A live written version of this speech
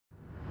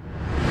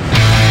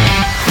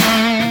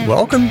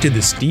Welcome to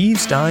the Steve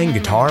Stein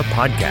Guitar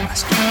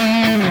Podcast,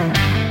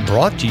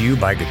 brought to you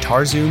by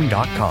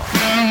GuitarZoom.com.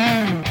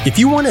 If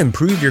you want to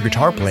improve your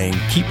guitar playing,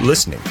 keep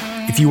listening.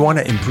 If you want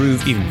to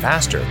improve even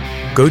faster,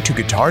 go to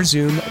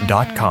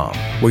GuitarZoom.com,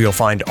 where you'll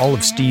find all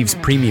of Steve's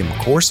premium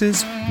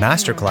courses,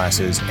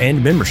 masterclasses,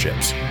 and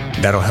memberships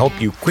that'll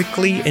help you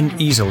quickly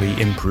and easily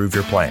improve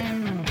your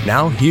playing.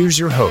 Now here's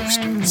your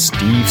host,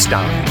 Steve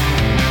Stein.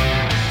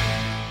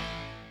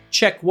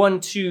 Check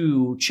 1,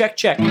 2, check.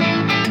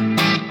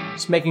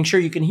 Just making sure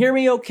you can hear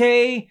me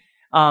okay.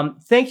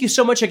 Thank you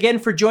so much again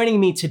for joining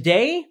me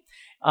today.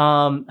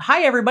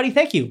 Hi, everybody.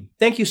 Thank you.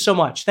 Thank you so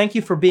much. Thank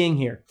you for being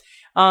here.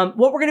 What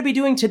we're going to be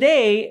doing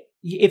today,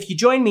 if you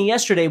joined me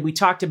yesterday, we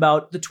talked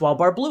about the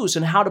 12-bar blues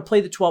and how to play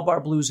the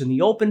 12-bar blues in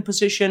the open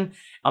position,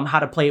 how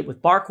to play it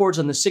with bar chords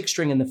on the 6th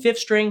string and the 5th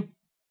string.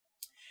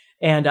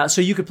 And so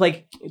you could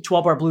play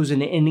 12-bar blues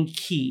in any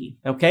key,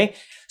 okay?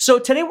 So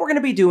today what we're going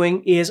to be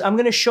doing is I'm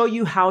going to show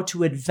you how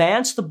to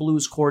advance the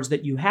blues chords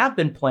that you have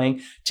been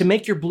playing to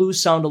make your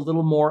blues sound a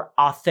little more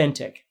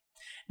authentic.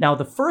 Now,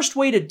 the first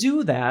way to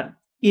do that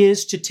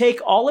is to take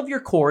all of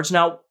your chords.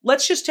 Now,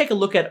 let's just take a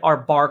look at our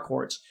bar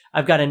chords.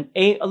 I've got an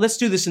A. Let's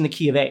do this in the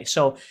key of A.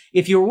 So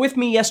if you were with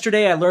me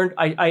yesterday,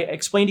 I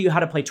explained to you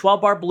how to play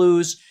 12-bar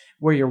blues,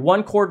 where your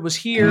 1 chord was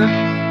here,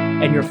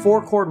 and your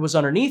 4 chord was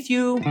underneath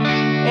you,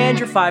 and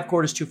your 5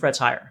 chord is 2 frets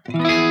higher.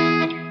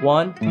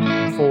 1,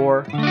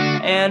 4,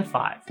 and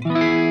 5.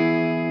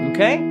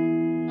 Okay?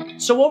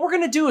 So what we're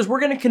going to do is we're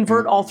going to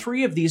convert all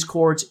 3 of these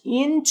chords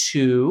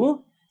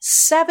into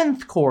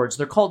 7th chords.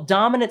 They're called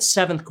dominant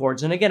 7th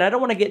chords. And again, I don't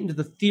want to get into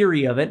the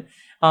theory of it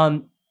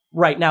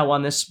right now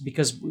on this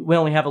because we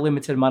only have a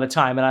limited amount of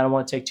time, and I don't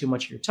want to take too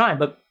much of your time.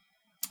 But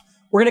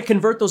we're going to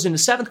convert those into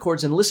 7th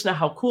chords and listen to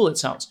how cool it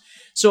sounds.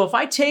 So if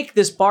I take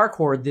this bar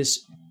chord,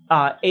 this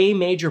A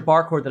major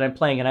bar chord that I'm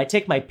playing, and I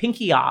take my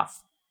pinky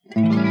off,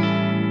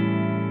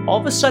 all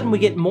of a sudden we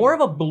get more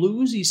of a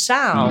bluesy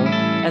sound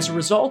as a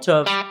result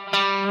of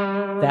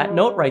that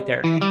note right there.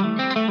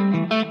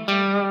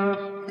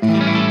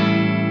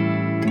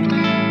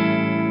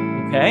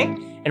 Okay?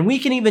 And we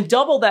can even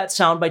double that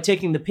sound by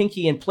taking the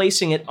pinky and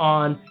placing it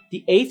on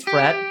the 8th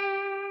fret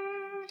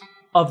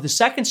of the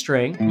 2nd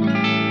string,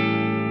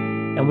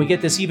 and we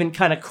get this even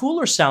kind of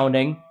cooler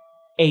sounding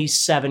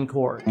A7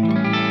 chord.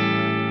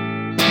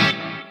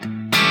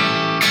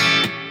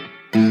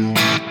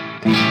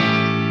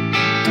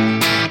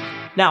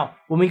 Now,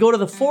 when we go to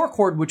the 4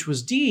 chord, which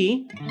was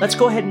D, let's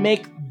go ahead and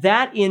make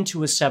that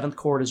into a 7th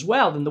chord as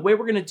well. And the way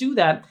we're going to do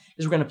that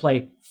is we're going to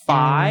play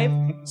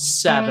 5,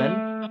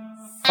 7,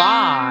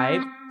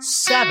 5,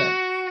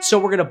 7. So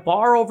we're going to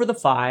bar over the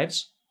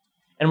 5s,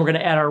 and we're going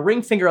to add our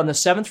ring finger on the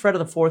 7th fret of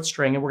the 4th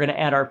string, and we're going to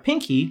add our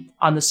pinky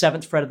on the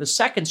 7th fret of the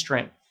 2nd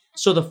string.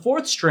 So the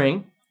 4th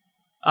string,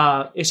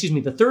 the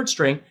 3rd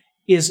string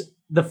is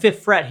the 5th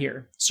fret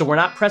here. So we're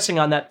not pressing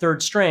on that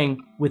 3rd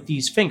string with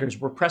these fingers.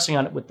 We're pressing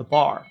on it with the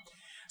bar.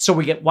 So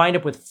we wind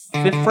up with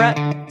 5th fret,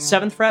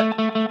 7th fret,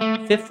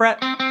 5th fret,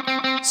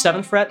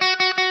 7th fret,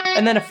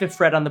 and then a 5th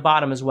fret on the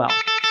bottom as well.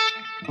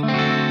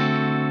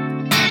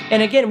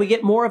 And again, we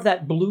get more of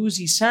that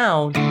bluesy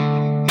sound.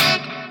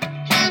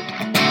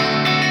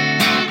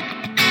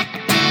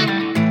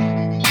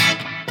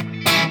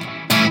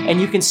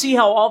 And you can see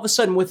how all of a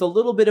sudden, with a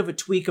little bit of a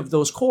tweak of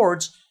those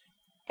chords,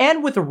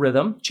 and with a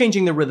rhythm,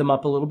 changing the rhythm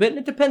up a little bit, and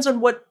it depends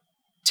on what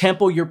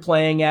tempo you're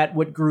playing at,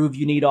 what groove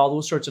you need, all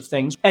those sorts of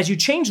things. As you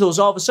change those,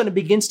 all of a sudden it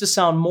begins to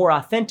sound more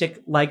authentic,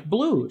 like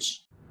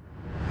blues.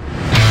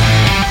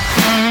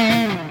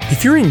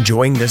 If you're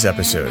enjoying this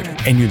episode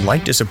and you'd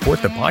like to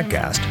support the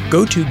podcast,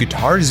 go to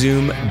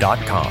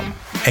GuitarZoom.com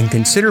and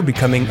consider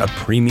becoming a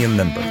premium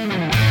member.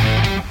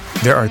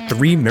 There are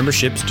 3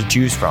 memberships to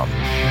choose from.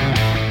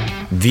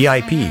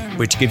 VIP,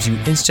 which gives you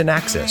instant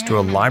access to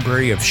a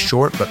library of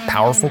short but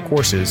powerful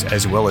courses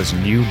as well as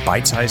new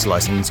bite-sized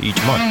lessons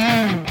each month.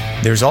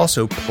 There's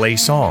also Play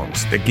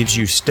Songs that gives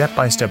you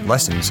step-by-step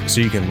lessons so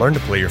you can learn to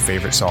play your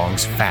favorite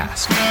songs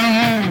fast.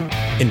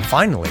 And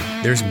finally,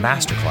 there's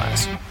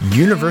Masterclass,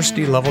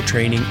 university-level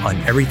training on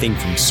everything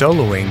from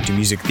soloing to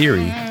music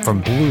theory, from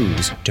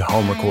blues to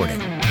home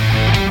recording.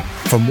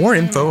 For more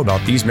info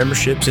about these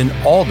memberships and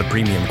all the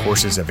premium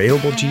courses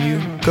available to you,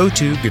 go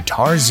to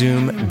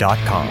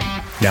GuitarZoom.com.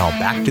 Now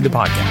back to the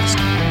podcast.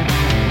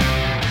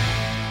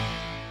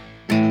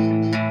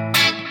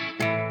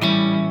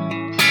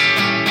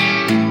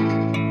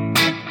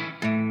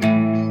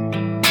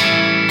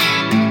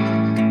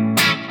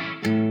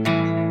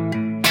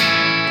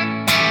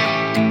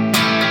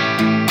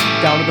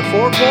 Down to the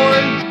 4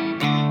 chord.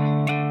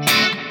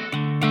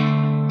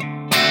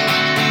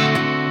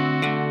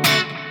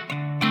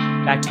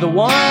 Back to the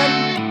 1.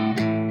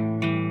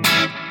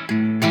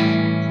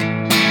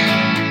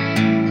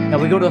 Now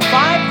we go to the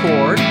 5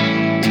 chord.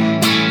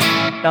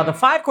 Now the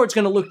 5 chord is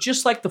going to look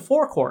just like the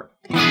 4 chord.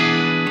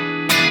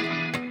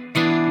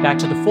 Back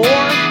to the 4.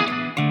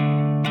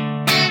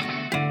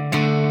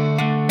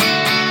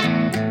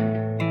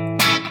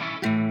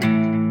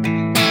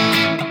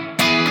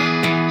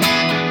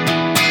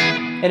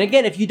 And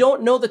again, if you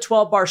don't know the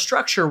 12-bar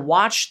structure,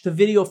 watch the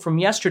video from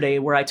yesterday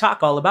where I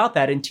talk all about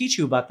that and teach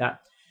you about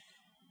that.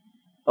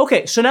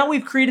 Okay, so now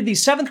we've created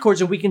these seventh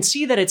chords, and we can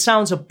see that it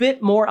sounds a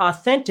bit more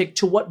authentic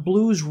to what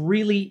blues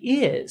really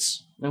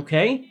is,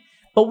 okay?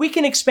 But we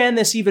can expand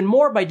this even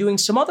more by doing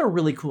some other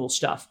really cool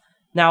stuff.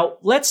 Now,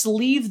 let's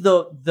leave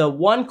the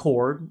one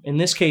chord, in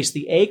this case,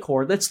 the A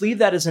chord, let's leave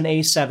that as an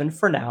A7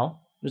 for now.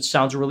 It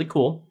sounds really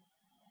cool.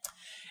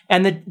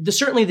 And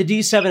certainly the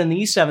D7 and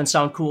the E7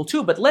 sound cool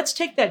too, but let's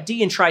take that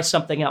D and try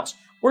something else.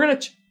 We're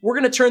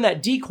gonna turn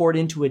that D chord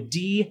into a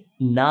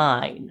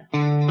D9.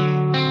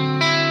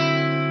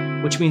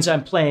 Which means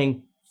I'm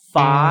playing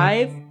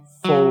 5,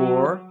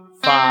 4,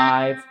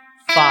 5,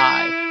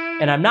 5.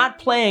 And I'm not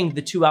playing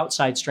the two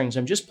outside strings.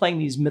 I'm just playing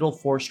these middle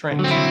four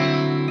strings.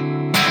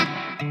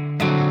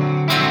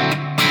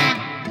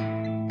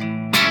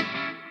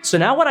 So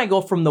now when I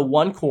go from the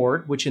one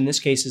chord, which in this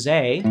case is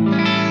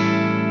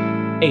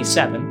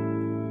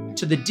A7,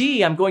 to the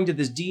D, I'm going to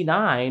this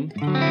D9.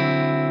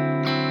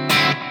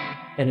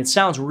 And it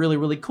sounds really,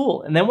 really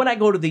cool. And then when I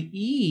go to the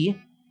E,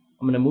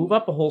 I'm going to move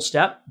up a whole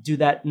step, do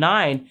that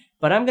 9,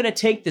 but I'm going to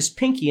take this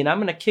pinky and I'm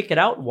going to kick it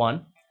out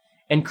one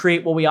and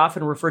create what we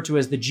often refer to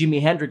as the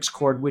Jimi Hendrix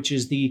chord, which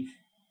is the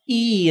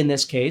E in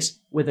this case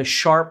with a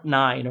sharp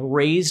 9, a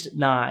raised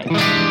 9.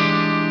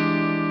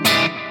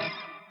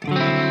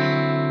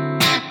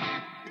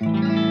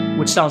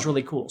 Which sounds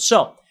really cool.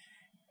 So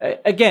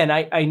again,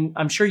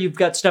 I'm sure you've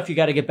got stuff you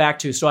got to get back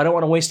to, so I don't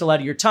want to waste a lot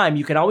of your time.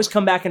 You can always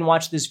come back and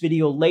watch this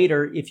video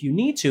later if you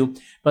need to,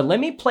 but let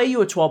me play you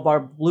a 12-bar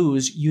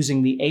blues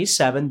using the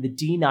A7, the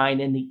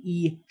D9, and the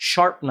E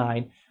sharp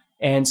 9,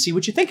 and see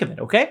what you think of it,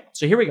 okay?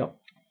 So here we go.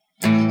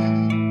 We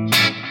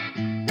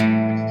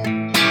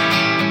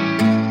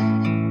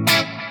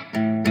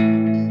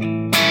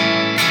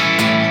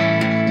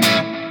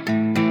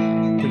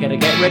got to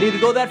get ready to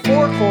go that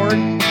 4 chord.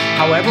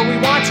 However we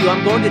want to.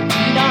 I'm going to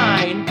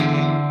D9.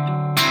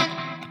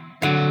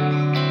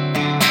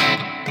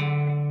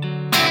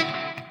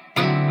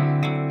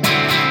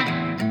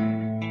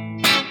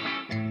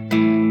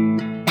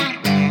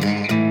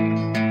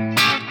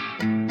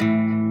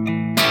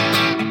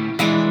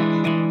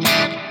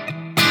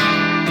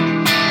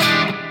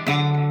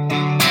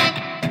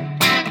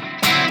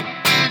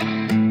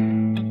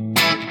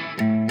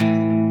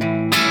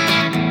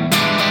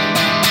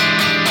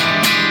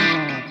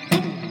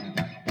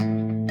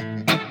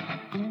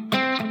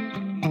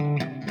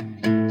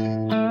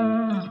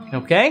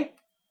 Okay?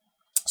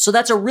 So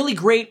that's a really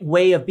great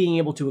way of being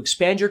able to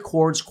expand your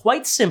chords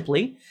quite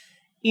simply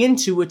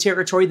into a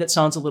territory that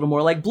sounds a little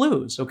more like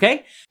blues,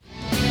 okay?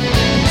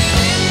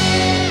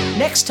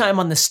 Next time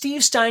on the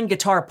Steve Stein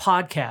Guitar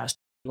Podcast,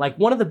 like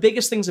one of the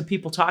biggest things that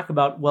people talk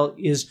about,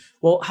 is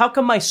how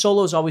come my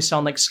solos always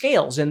sound like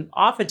scales? And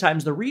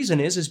oftentimes the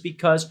reason is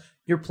because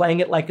you're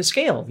playing it like a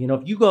scale. You know,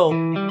 if you go,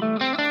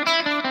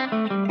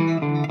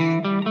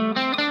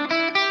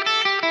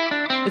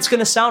 it's going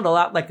to sound a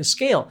lot like a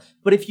scale.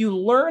 But if you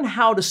learn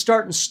how to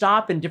start and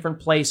stop in different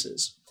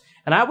places,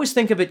 and I always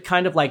think of it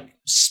kind of like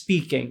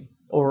speaking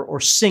or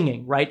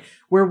singing, right?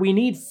 Where we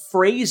need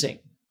phrasing.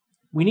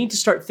 We need to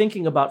start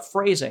thinking about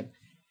phrasing.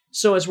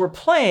 So as we're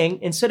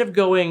playing, instead of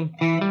going,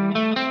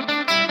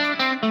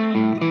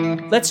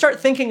 let's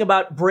start thinking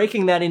about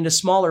breaking that into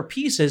smaller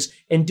pieces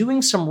and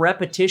doing some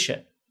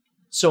repetition.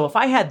 So if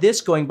I had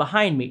this going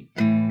behind me,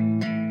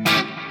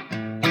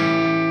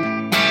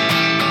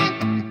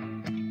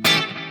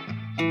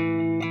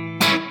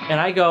 and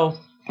I go,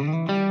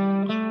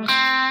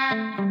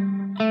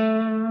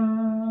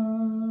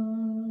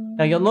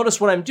 now you'll notice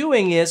what I'm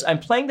doing is I'm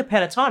playing the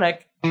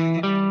pentatonic,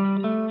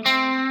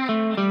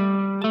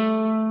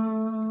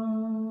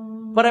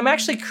 but I'm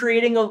actually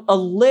creating a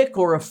lick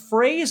or a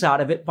phrase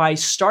out of it by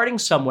starting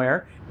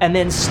somewhere and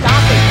then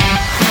stopping.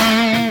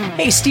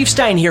 Hey, Steve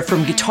Stein here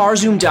from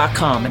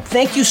GuitarZoom.com, and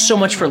thank you so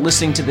much for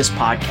listening to this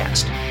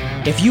podcast.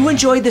 If you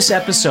enjoyed this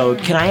episode,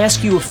 can I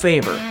ask you a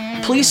favor?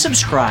 Please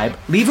subscribe,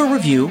 leave a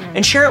review,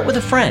 and share it with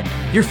a friend.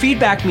 Your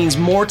feedback means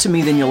more to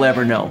me than you'll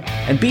ever know.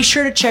 And be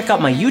sure to check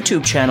out my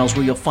YouTube channels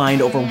where you'll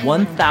find over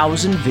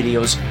 1,000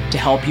 videos to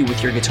help you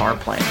with your guitar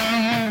playing.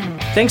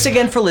 Thanks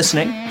again for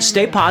listening.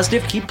 Stay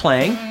positive, keep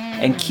playing,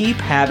 and keep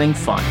having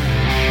fun.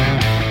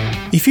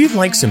 If you'd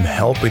like some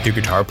help with your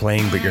guitar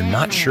playing but you're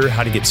not sure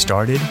how to get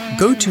started,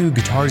 go to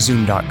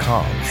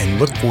GuitarZoom.com and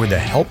look for the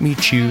Help Me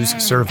Choose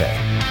survey.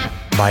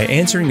 By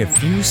answering a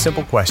few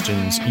simple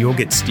questions, you'll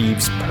get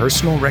Steve's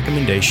personal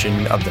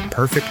recommendation of the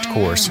perfect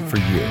course for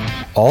you.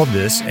 All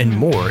this and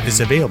more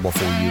is available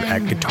for you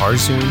at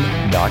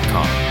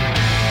GuitarZoom.com.